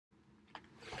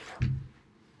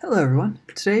Hello everyone.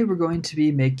 Today we're going to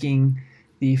be making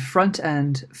the front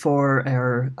end for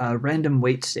our random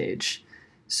wait stage.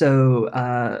 So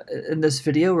in this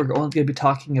video we're only going to be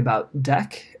talking about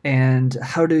deck and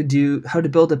how to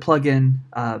build a plugin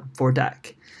for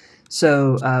deck.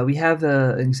 So we have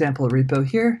an example repo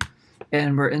here,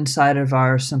 and we're inside of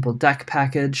our simple deck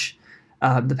package.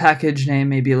 The package name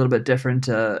may be a little bit different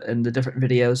in the different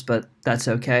videos, but that's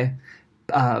okay.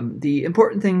 The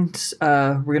important things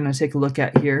we're going to take a look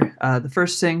at here. The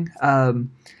first thing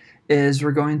is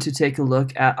we're going to take a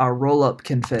look at our rollup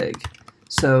config.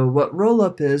 So what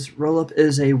rollup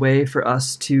is a way for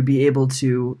us to be able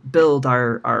to build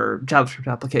our JavaScript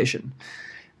application.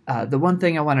 The one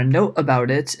thing I want to note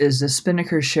about it is the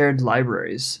Spinnaker shared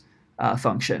libraries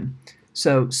function.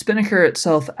 So Spinnaker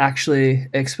itself actually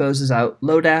exposes out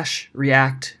Lodash,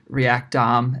 React, React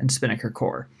DOM, and Spinnaker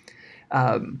core.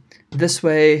 This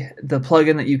way, the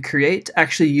plugin that you create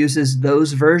actually uses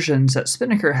those versions that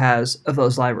Spinnaker has of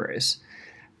those libraries.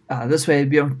 This way, you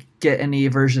don't get any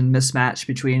version mismatch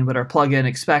between what our plugin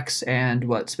expects and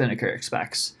what Spinnaker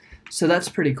expects. So that's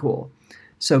pretty cool.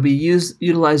 So we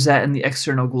utilize that in the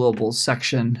external globals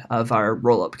section of our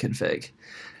rollup config.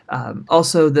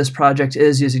 Also, this project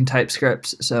is using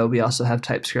TypeScript, so we also have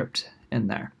TypeScript in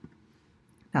there.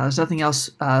 Now, there's nothing else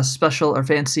special or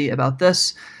fancy about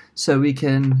this. So we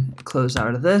can close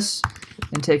out of this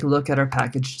and take a look at our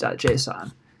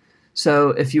package.json. So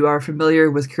if you are familiar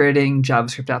with creating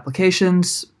JavaScript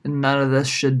applications, none of this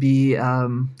should be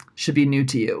new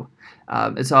to you.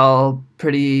 It's all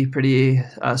pretty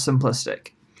simplistic.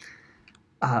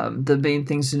 The main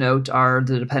things to note are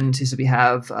the dependencies that we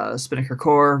have: Spinnaker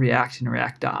core, React, and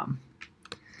React DOM.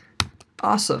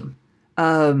 Awesome.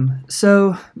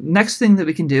 So next thing that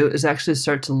we can do is actually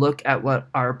start to look at what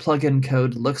our plugin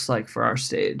code looks like for our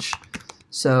stage.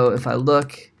 So if I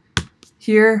look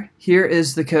here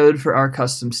is the code for our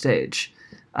custom stage.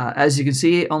 As you can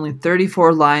see, only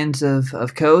 34 lines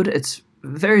of code. It's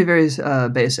very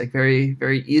basic,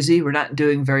 very easy. We're not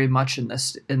doing very much in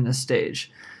this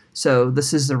stage. So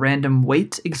this is the random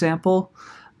wait example.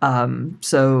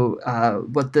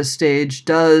 What this stage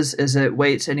does is it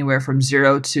waits anywhere from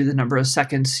 0 to the number of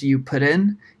seconds you put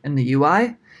in the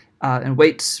UI, and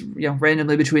waits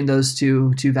randomly between those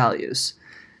two values.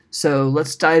 So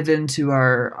let's dive into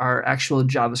our actual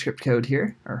JavaScript code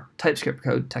here, or TypeScript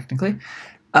code technically.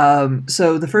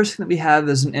 So the first thing that we have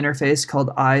is an interface called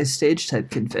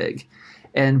iStageTypeConfig,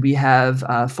 and we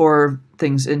have 4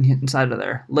 things inside of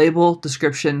there: label,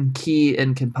 description, key,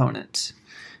 and component.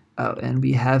 Oh, and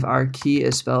we have our key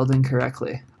is spelled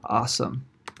incorrectly. Awesome.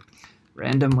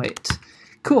 Random wait.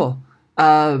 Cool.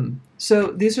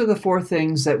 So these are the 4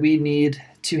 things that we need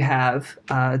to have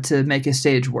to make a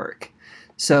stage work.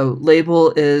 So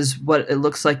label is what it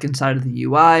looks like inside of the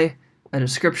UI, a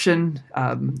description,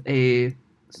 a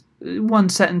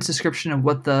one-sentence description of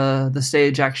what the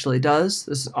stage actually does.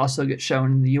 This also gets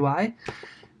shown in the UI.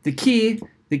 The key,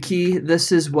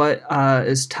 this is what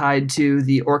is tied to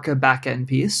the Orca backend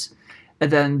piece.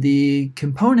 And then the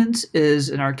component is,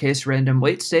 in our case, random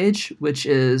wait stage, which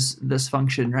is this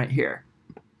function right here.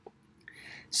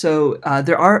 So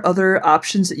there are other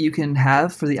options that you can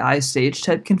have for the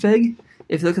iStageTypeConfig.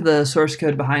 If you look at the source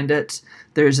code behind it,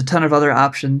 there's a ton of other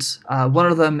options. One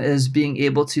of them is being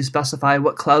able to specify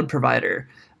what cloud provider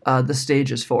the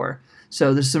stage is for.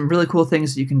 So there's some really cool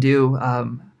things that you can do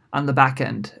on the back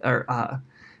end, or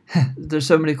there's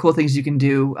so many cool things you can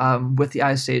do with the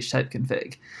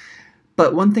iStageTypeConfig.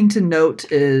 But one thing to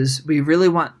note is we really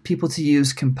want people to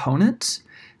use components.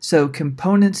 So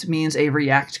components means a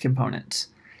React component.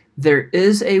 There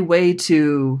is a way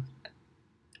to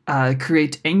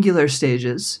create Angular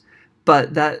stages,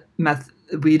 but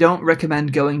we don't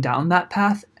recommend going down that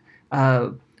path.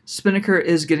 Spinnaker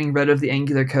is getting rid of the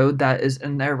Angular code that is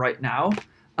in there right now.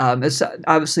 It's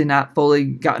obviously not fully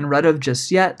gotten rid of just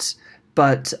yet,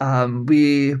 but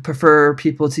we prefer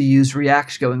people to use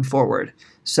React going forward.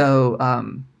 So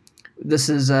this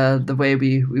is the way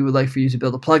we would like for you to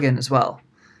build a plugin as well.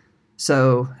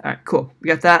 So, all right, cool. We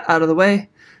got that out of the way.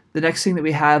 The next thing that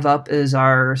we have up is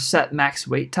our set max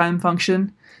wait time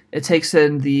function. It takes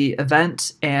in the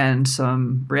event and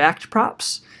some React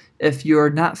props. If you're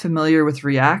not familiar with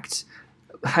React,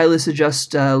 I highly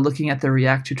suggest looking at the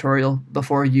React tutorial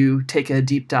before you take a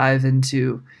deep dive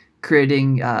into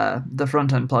creating the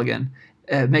front-end plugin.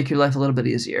 Make your life a little bit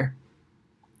easier.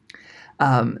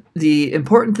 The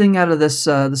important thing out of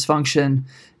this function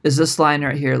is this line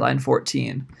right here, line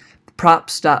 14,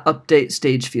 props.update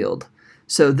stage field.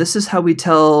 So this is how we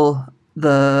tell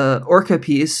the Orca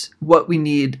piece, what we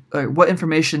need, or what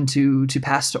information to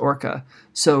pass to Orca.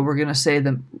 So we're going to say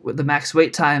the max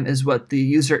wait time is what the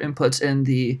user inputs in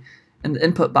the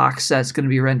input box that's going to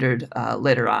be rendered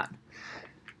later on.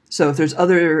 So if there's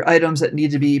other items that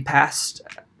need to be passed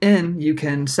in, you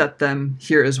can set them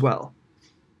here as well.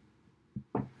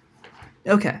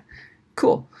 Okay,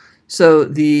 cool. So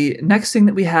the next thing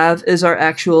that we have is our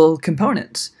actual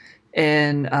components.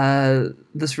 And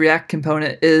this React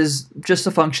component is just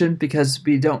a function because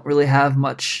we don't really have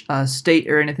much state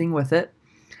or anything with it.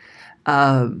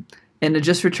 And it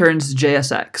just returns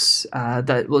JSX.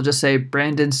 That will just say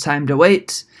Brandon's time to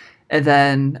wait, and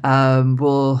then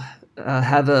we'll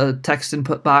have a text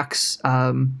input box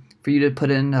for you to put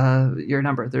in your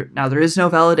number. Now there is no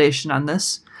validation on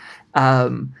this.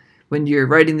 When you're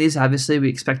writing these, obviously we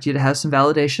expect you to have some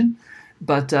validation.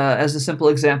 But as a simple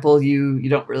example, you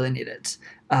don't really need it.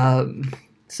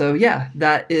 So yeah,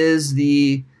 that is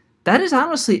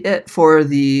honestly it for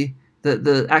the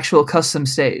actual custom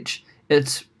stage.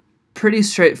 It's pretty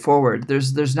straightforward.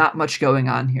 There's not much going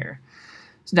on here.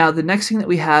 Now the next thing that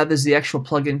we have is the actual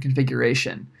plugin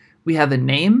configuration. We have a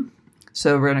name,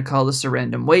 so we're going to call this a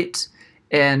random wait,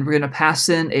 and we're going to pass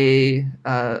in a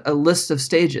list of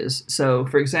stages. So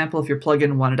for example, if your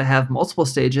plugin wanted to have multiple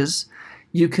stages,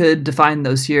 you could define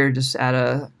those here, just add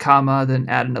a comma, then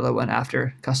add another one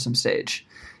after custom stage.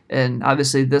 And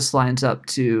obviously this lines up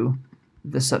to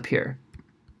this up here.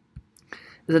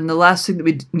 And then the last thing that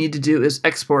we need to do is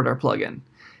export our plugin.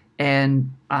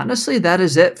 And honestly, that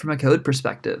is it from a code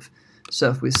perspective. So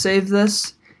if we save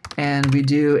this and we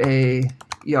do a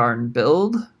yarn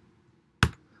build,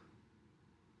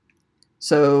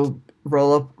 so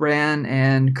rollup ran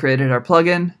and created our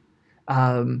plugin.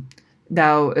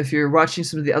 Now, if you're watching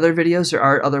some of the other videos, there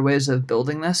are other ways of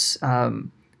building this. I'm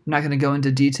not going to go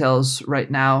into details right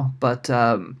now, but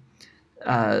for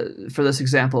this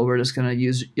example, we're just going to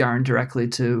use Yarn directly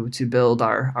to build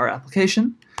our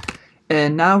application.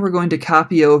 And now we're going to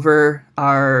copy over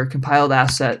our compiled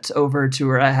asset over to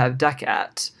where I have deck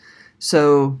at.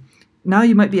 So now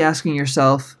you might be asking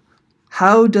yourself,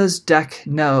 how does deck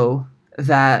know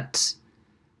that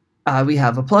we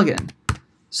have a plugin?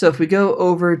 So if we go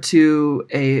over to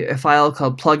a file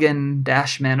called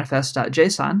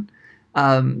plugin-manifest.json,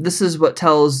 this is what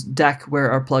tells deck where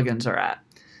our plugins are at.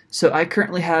 So I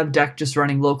currently have deck just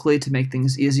running locally to make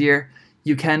things easier.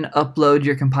 You can upload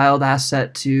your compiled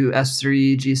asset to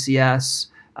S3, GCS,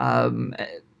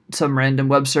 some random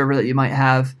web server that you might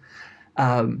have.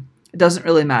 It doesn't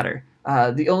really matter.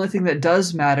 The only thing that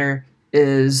does matter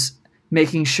is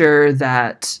making sure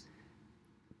that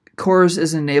CORS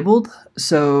is enabled,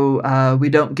 so we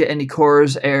don't get any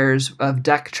CORS errors of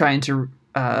deck trying to,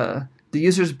 the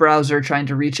user's browser trying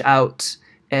to reach out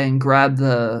and grab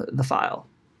the file.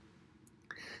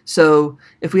 So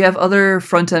if we have other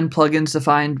front-end plugins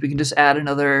defined, we can just add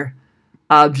another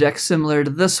object similar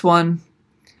to this one,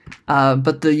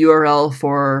 but the URL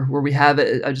for where we have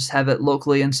it, I just have it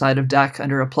locally inside of deck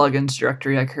under a plugins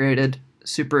directory I created.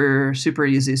 Super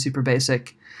easy, super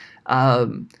basic.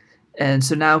 And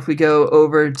so now if we go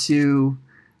over to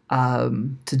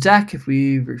deck, if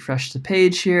we refresh the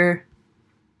page here,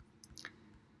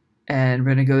 and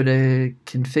we're going to go to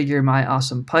configure my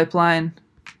awesome pipeline,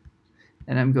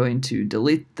 and I'm going to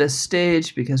delete this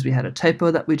stage because we had a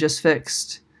typo that we just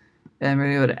fixed. And we're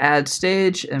going to go to add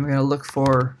stage, and we're going to look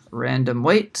for random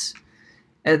wait.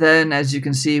 And then as you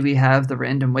can see, we have the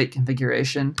random wait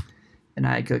configuration, and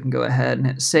I can go ahead and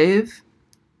hit save.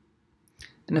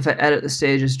 And if I edit the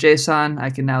stage as JSON, I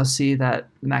can now see that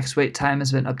the max wait time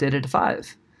has been updated to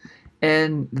 5.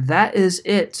 And that is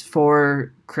it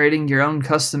for creating your own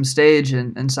custom stage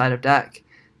inside of Deck.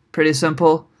 Pretty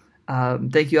simple.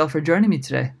 Thank you all for joining me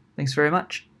today. Thanks very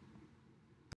much.